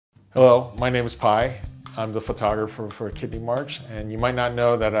Hello, my name is Pi. I'm the photographer for Kidney March, and you might not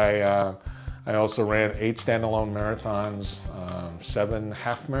know that I also ran 8 standalone marathons, 7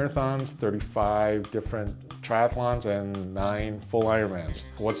 half marathons, 35 different triathlons, and 9 full Ironmans.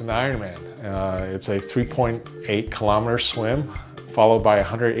 What's an Ironman? It's a 3.8 kilometer swim followed by a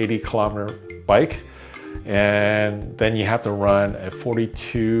 180 kilometer bike, and then you have to run a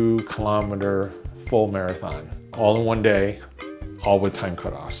 42 kilometer full marathon all in one day, all with time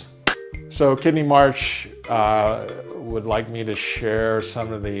cutoffs. So Kidney March would like me to share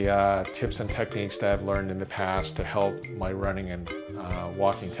some of the tips and techniques that I've learned in the past to help my running and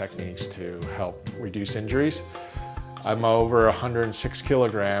walking techniques to help reduce injuries. I'm over 106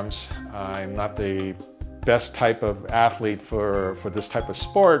 kilograms. I'm not the best type of athlete for this type of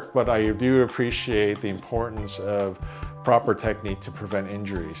sport, but I do appreciate the importance of proper technique to prevent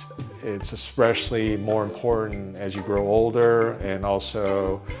injuries. It's especially more important as you grow older, and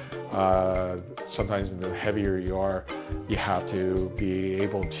also sometimes the heavier you are, you have to be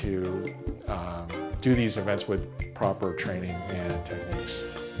able to do these events with proper training and techniques.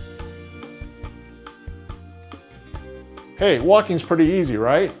 Hey, walking's pretty easy,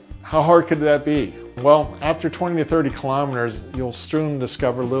 right? How hard could that be? Well, after 20 to 30 kilometers, you'll soon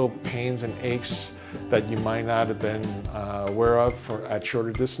discover little pains and aches that you might not have been aware of at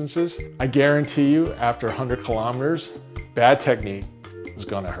shorter distances. I guarantee you, after 100 kilometers, bad technique is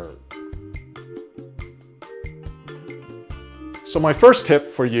gonna hurt. So my first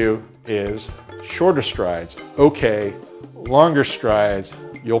tip for you is shorter strides, okay, longer strides,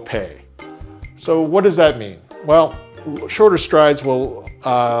 you'll pay. So what does that mean? Well, shorter strides will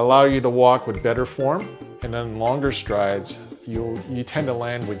allow you to walk with better form, and then longer strides, you tend to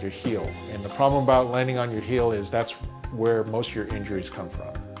land with your heel. And the problem about landing on your heel is that's where most of your injuries come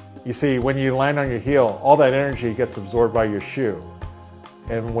from. You see, when you land on your heel, all that energy gets absorbed by your shoe.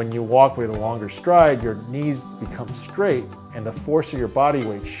 And when you walk with a longer stride, your knees become straight and the force of your body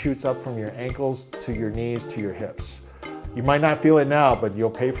weight shoots up from your ankles to your knees to your hips. You might not feel it now, but you'll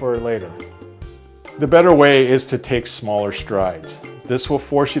pay for it later. The better way is to take smaller strides. This will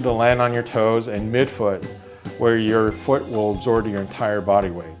force you to land on your toes and midfoot, where your foot will absorb your entire body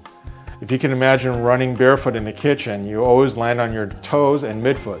weight. If you can imagine running barefoot in the kitchen, you always land on your toes and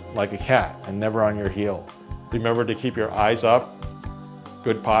midfoot like a cat and never on your heel. Remember to keep your eyes up,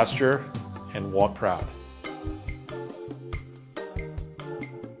 good posture, and walk proud.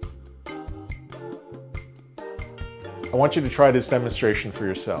 I want you to try this demonstration for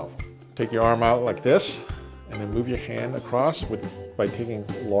yourself. Take your arm out like this, and then move your hand across by taking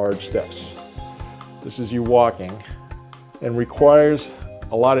large steps. This is you walking, and requires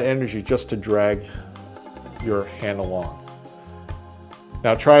a lot of energy just to drag your hand along.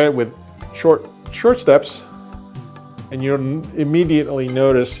 Now try it with short steps, and you'll immediately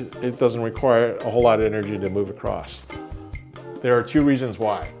notice it doesn't require a whole lot of energy to move across. There are 2 reasons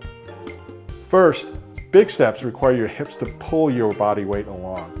why. First, big steps require your hips to pull your body weight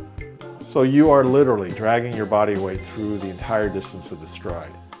along. So you are literally dragging your body weight through the entire distance of the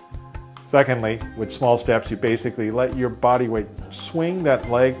stride. Secondly, with small steps, you basically let your body weight swing that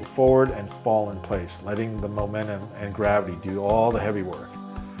leg forward and fall in place, letting the momentum and gravity do all the heavy work.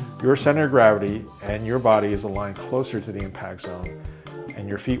 Your center of gravity and your body is aligned closer to the impact zone, and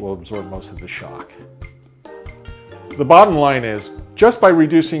your feet will absorb most of the shock. The bottom line is, just by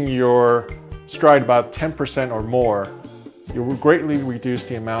reducing your stride about 10% or more, you will greatly reduce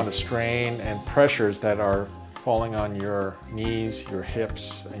the amount of strain and pressures that are falling on your knees, your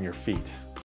hips, and your feet.